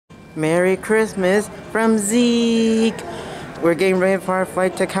Merry Christmas from Zeke. We're getting ready for our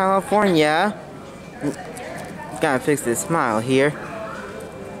flight to California. Gotta fix this smile here.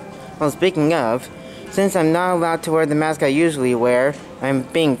 Well, speaking of, since I'm not allowed to wear the mask I usually wear, I'm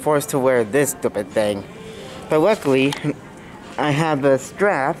being forced to wear this stupid thing. But luckily, I have a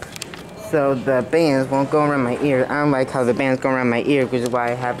strap, so the bands won't go around my ear. I don't like how the bands go around my ear, which is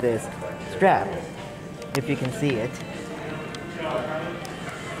why I have this strap, if you can see it.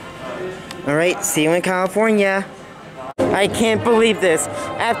 Alright, see you in California. I can't believe this.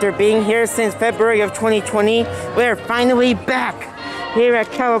 After being here since February of 2020, we're finally back here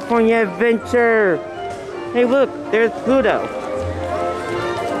at California Adventure. Hey look, there's Pluto.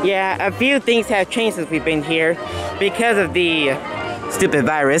 Yeah, a few things have changed since we've been here because of the stupid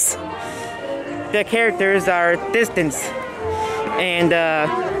virus. The characters are distanced, and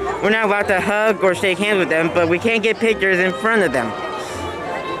we're not allowed to hug or shake hands with them, but we can't get pictures in front of them.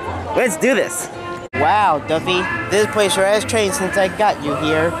 Let's do this. Wow, Duffy, this place sure has changed since I got you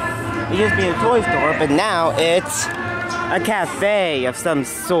here. It used to be a toy store, but now it's a cafe of some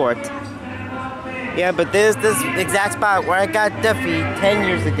sort. Yeah, but this exact spot where I got Duffy 10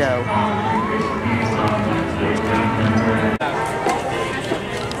 years ago.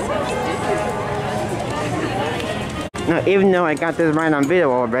 Now, even though I got this right on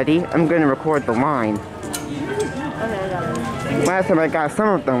video already, I'm gonna record the line. Last time I got some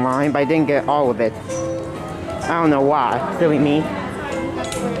of the line, but I didn't get all of it. I don't know why. Silly me.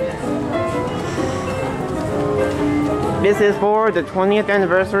 This is for the 20th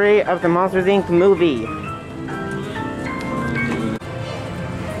anniversary of the Monsters Inc. movie.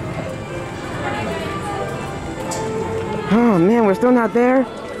 Oh man, we're still not there?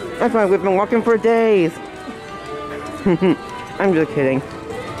 That's why we've been walking for days. I'm just kidding.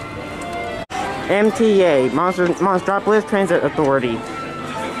 MTA, Monstropolis Transit Authority.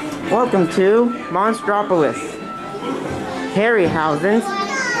 Welcome to Monstropolis. Harryhausen's.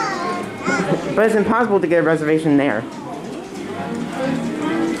 But it's impossible to get a reservation there.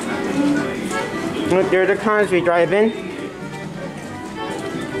 Look, there's a country drive-in.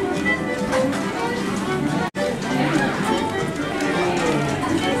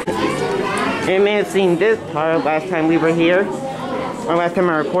 You may have seen this part last time we were here. Or last time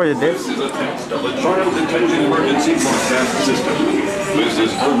I recorded this. This is a test of the Child Detection Emergency Broadcast System. This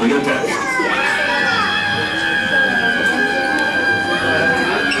is only a test.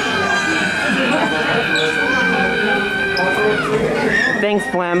 Thanks,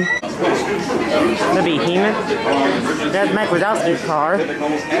 Flem. The Behemoth. That's Mike Wazowski's car.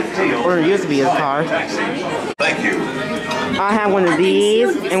 Or it used to be his car. Thank you. I have one of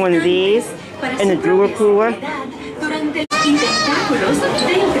these, and one of these, and the Drewer cooler.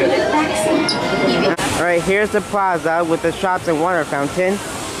 Alright, here's the plaza with the shops and water fountain.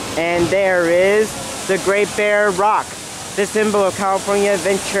 And there is the Great Bear Rock, the symbol of California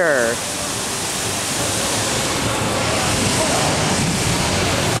Adventure.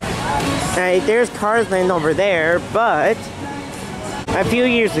 Alright, there's Cars Land over there, but a few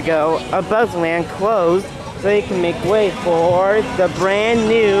years ago, a Bugs Land closed so you can make way for the brand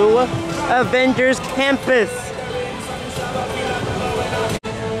new Avengers Campus.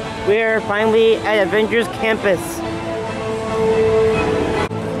 We're finally at Avengers Campus.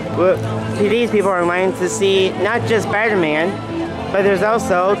 These people are in line to see not just Spider-Man, but there's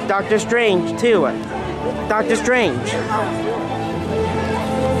also Doctor Strange too. Doctor Strange.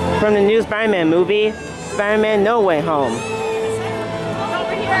 From the new Spider-Man movie, Spider-Man No Way Home.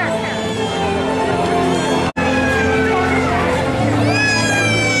 Over here.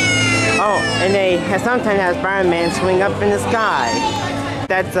 Oh, and they sometimes have Spider-Man swing up in the sky.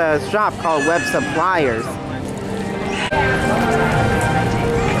 That's a shop called Web Suppliers.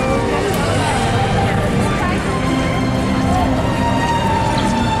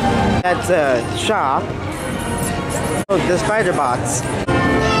 That's a shop. Oh, the Spider Bots.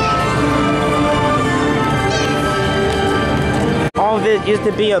 All of it used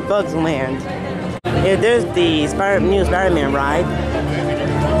to be a Bugs Land. Yeah, there's the new Spider-Man ride.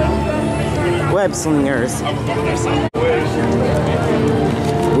 Web Slingers.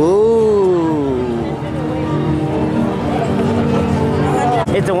 Ooh.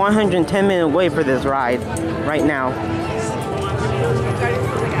 It's a 110-minute wait for this ride right now.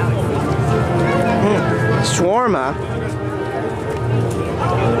 Shawarma.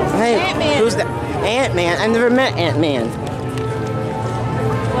 Hey, who's the Ant-Man? I never met Ant-Man.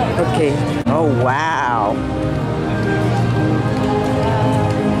 Okay. Oh wow.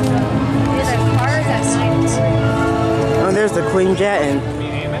 Oh, there's the Queen Jet, and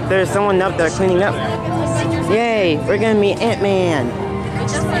there's someone up there cleaning up. Yay! We're gonna meet Ant-Man.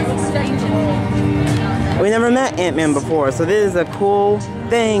 We never met Ant-Man before, so this is a cool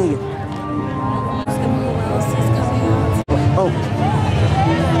thing. Oh.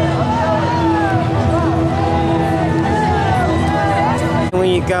 When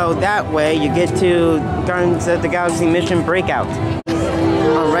you go that way, you get to Guardians of the Galaxy Mission Breakout.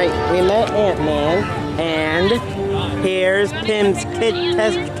 Alright, we met Ant-Man, and here's Pym's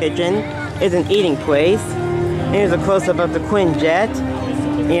Test Kitchen. It's an eating place. Here's a close-up of the Quinjet.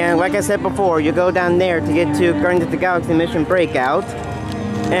 And like I said before, you go down there to get to Guardians of the Galaxy Mission Breakout.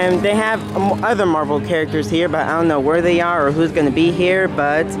 And they have other Marvel characters here, but I don't know where they are or who's going to be here,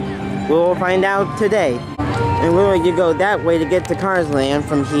 but we'll find out today. And we're going to go that way to get to Cars Land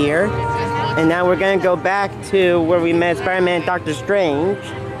from here. And now we're going to go back to where we met Spider-Man and Doctor Strange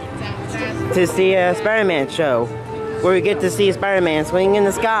to see a Spider-Man show, where we get to see Spider-Man swinging in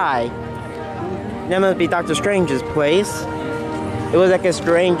the sky. That must be Doctor Strange's place. It was like a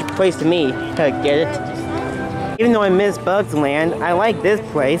strange place to me to get it. Even though I miss Bugs Land, I like this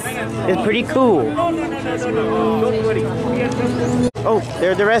place. It's pretty cool. Oh,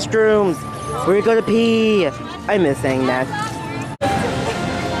 there are the restrooms. Where we go to pee. I miss saying that.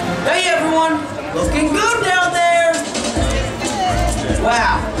 Hey everyone! Looking good down there!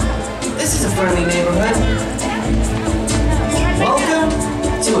 Wow, this is a friendly neighborhood. Welcome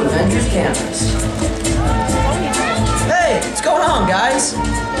to Avengers Campus. Hey, what's going on, guys?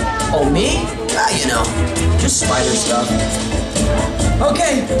 Oh, me? You know, just spider stuff.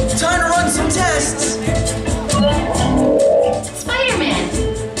 Okay, time to run some tests. Spider-Man!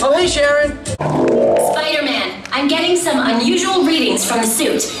 Oh, hey, Sharon. Spider-Man, I'm getting some unusual readings from the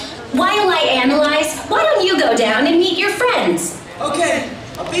suit. While I analyze, why don't you go down and meet your friends? Okay,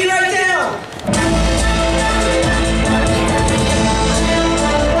 I'll be right down.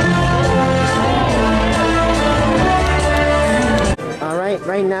 Alright,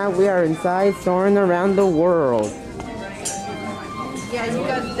 right now we are inside soaring around the world. Yeah, you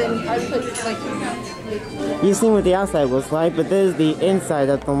guys then I put like. You've seen what the outside was like, but this is the inside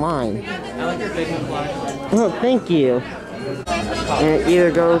of the line. I like your big flag. Oh, thank you. And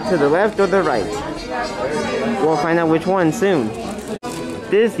either go to the left or the right. We'll find out which one soon.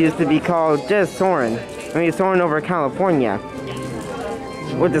 This used to be called just soaring. I mean, soaring over California.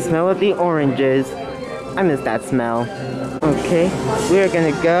 With the smell of the oranges. I miss that smell. Okay, we are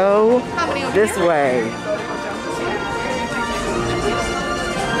gonna go this way.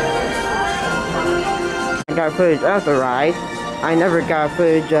 I got footage of the ride. I never got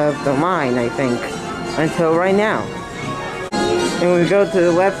footage of the line, I think, until right now. And when we go to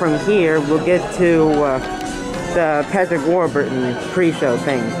the left from here, we'll get to the Patrick Warburton pre-show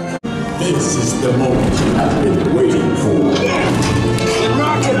thing. This is the moment I've been waiting for.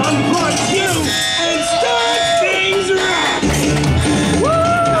 Rocket unplug you and start things right!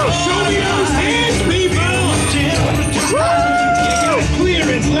 Woo! Show me those hands, people! Woo! You got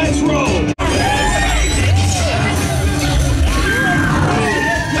clearance, let's roll!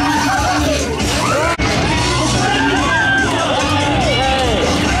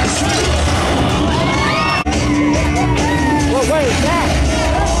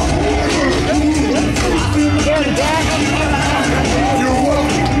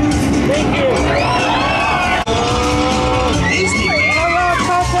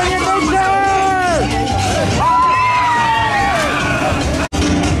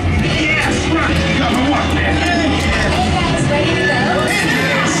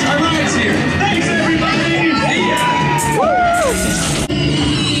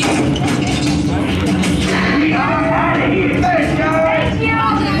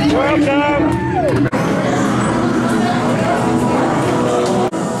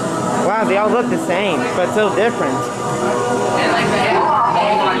 Wow, they all look the same, but so different.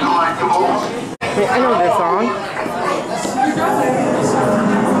 Hey, I know this song.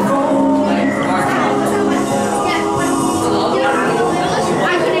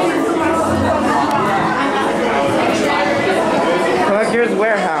 Collector's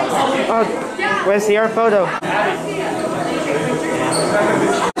Warehouse. Oh, let's see our photo.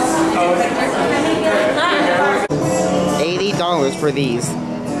 $80 for these.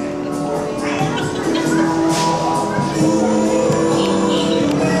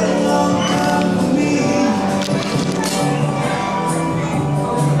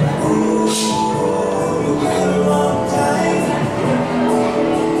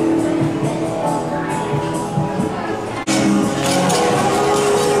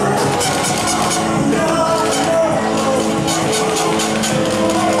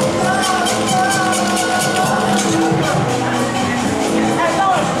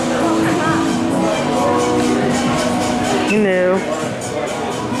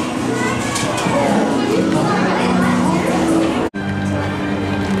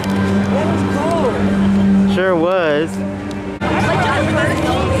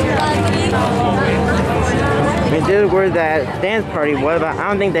 dance party would, but I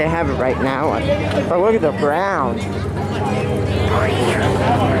don't think they have it right now. But look at the ground.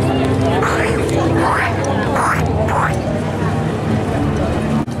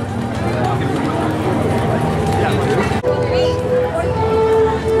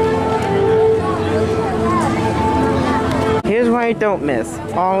 Here's what I don't miss.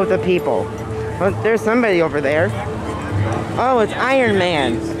 All of the people. Well, there's somebody over there. Oh, it's Iron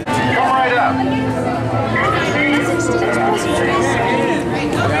Man. Come right up.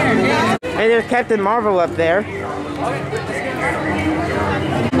 Hey, there's Captain Marvel up there.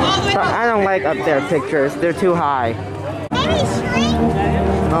 But I don't like up there pictures. They're too high.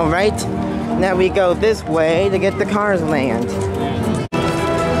 Alright. Now we go this way to get the Cars Land.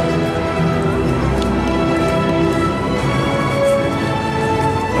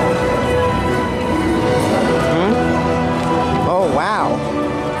 Wow.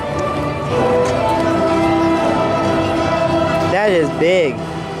 That is big.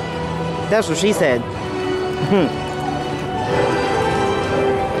 That's what she said.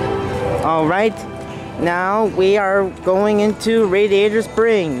 Alright. Now we are going into Radiator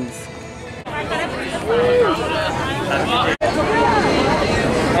Springs. I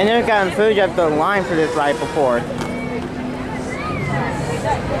never gotten food, you have to line for this ride before.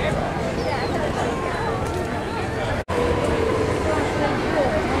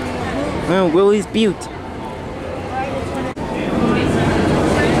 Oh, Willie's Butte.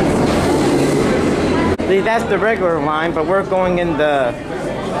 See, that's the regular line, but we're going in the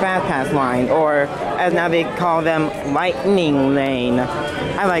Fast Pass line, or as now they call them, Lightning Lane.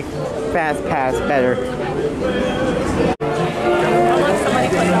 I like Fast Pass better.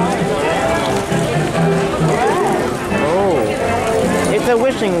 Oh, it's a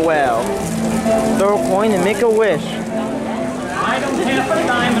wishing well. Throw a coin and make a wish. I don't have a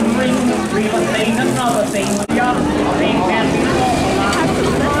diamond ring, real estate, another thing.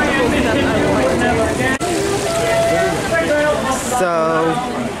 So,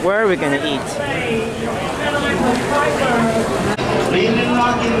 where are we gonna eat?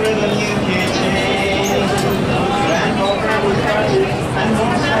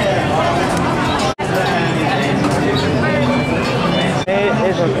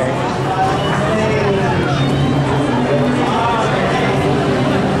 It's okay.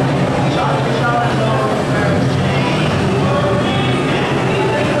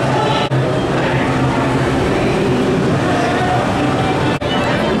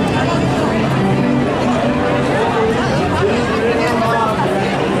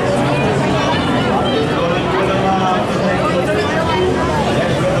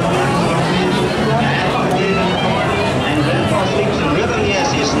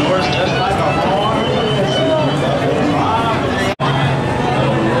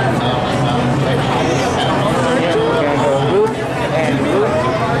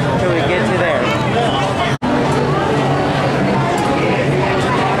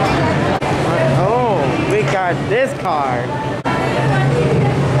 This car.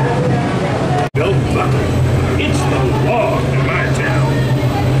 Don't buckle. It's the law in my town.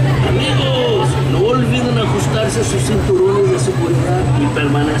 Amigos, no olviden ajustarse sus cinturones de seguridad y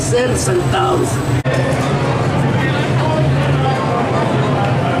permanecer sentados.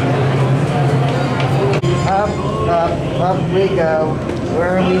 Up we go.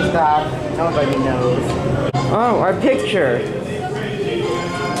 Where we stop, nobody knows. Oh, our picture.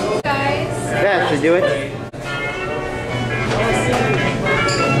 Guys. That should do it.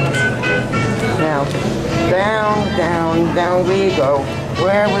 Now, down, down, down we go.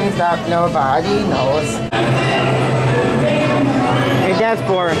 Where we stop, nobody knows. And that's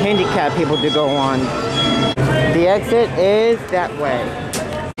for handicapped people to go on. The exit is that way.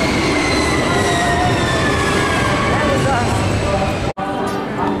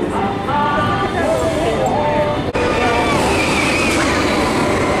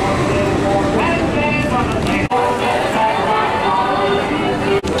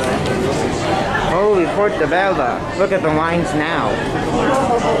 Holy Portobello. Look at the lines now.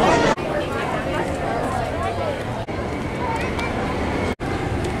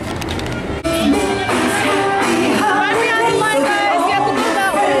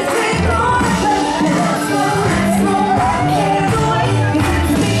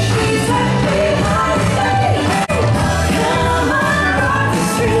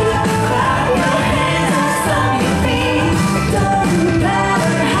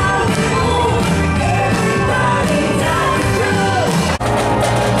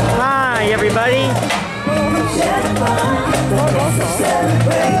 Everybody.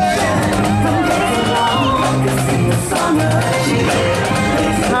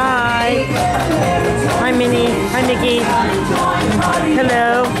 Hi. Hi, Minnie. Hi, Mickey.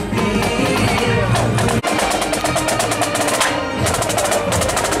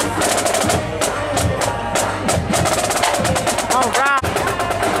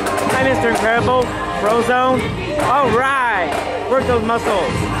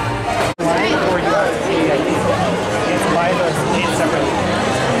 muscles.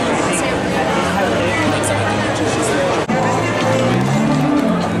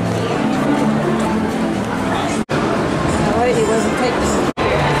 He wasn't taking.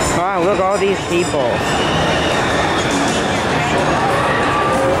 Wow, look at all these people.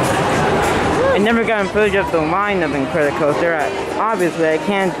 I never got footage of the line of Incredicoaster. Obviously, I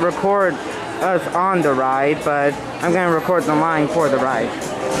can't record us on the ride, but I'm going to record the line for the ride.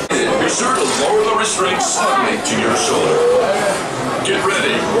 Be sure to lower the restraints slightly to your shoulder. Get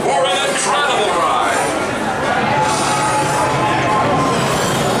ready for an incredible ride.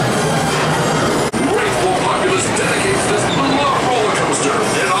 Grateful populace dedicates this beloved roller coaster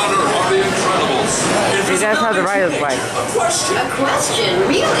in honor of the Incredibles. See, that's how the ride is like. A question. A question?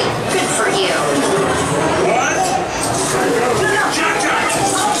 Really? Good for you. What?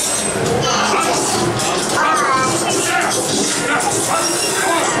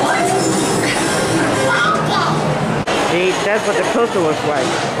 See, that's what the coaster looks like.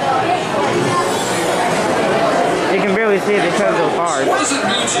 You can barely see it because of the bars. What does it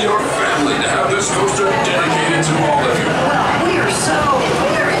mean to your family to have this coaster dedicated to all of you? We are so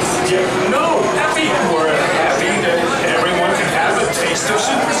embarrassed. No, happy. We're happy that everyone can have a taste of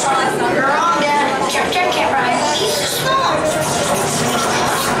super speed. You're wrong, Dad. Can't ride. He's too small.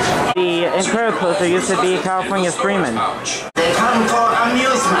 The Incredicoaster used to be California's Freeman. They come for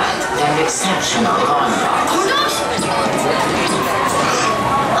amusement and exceptional conduct. Oh, they're so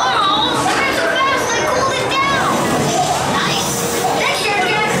fast they cooled it down. Nice. Thanks,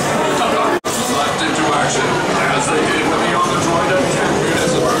 Dad. Slapped into action, as they did with the on-the-droid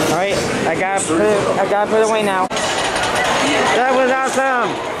and Alright, I gotta put it away now. That was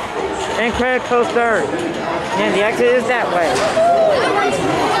awesome! Incredicoaster! And the exit is that way.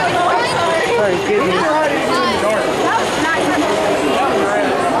 Sorry, excuse me.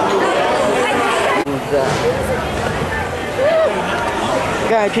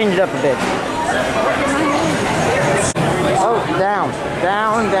 Gotta change it up a bit. Oh, down,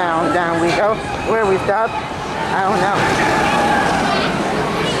 down, down, down we go. Where we stop? I don't know.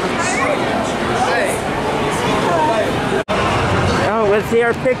 Oh, let's see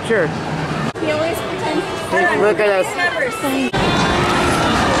our picture. He always pretends. Look at us.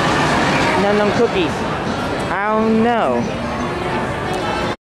 Num num cookies. I don't know.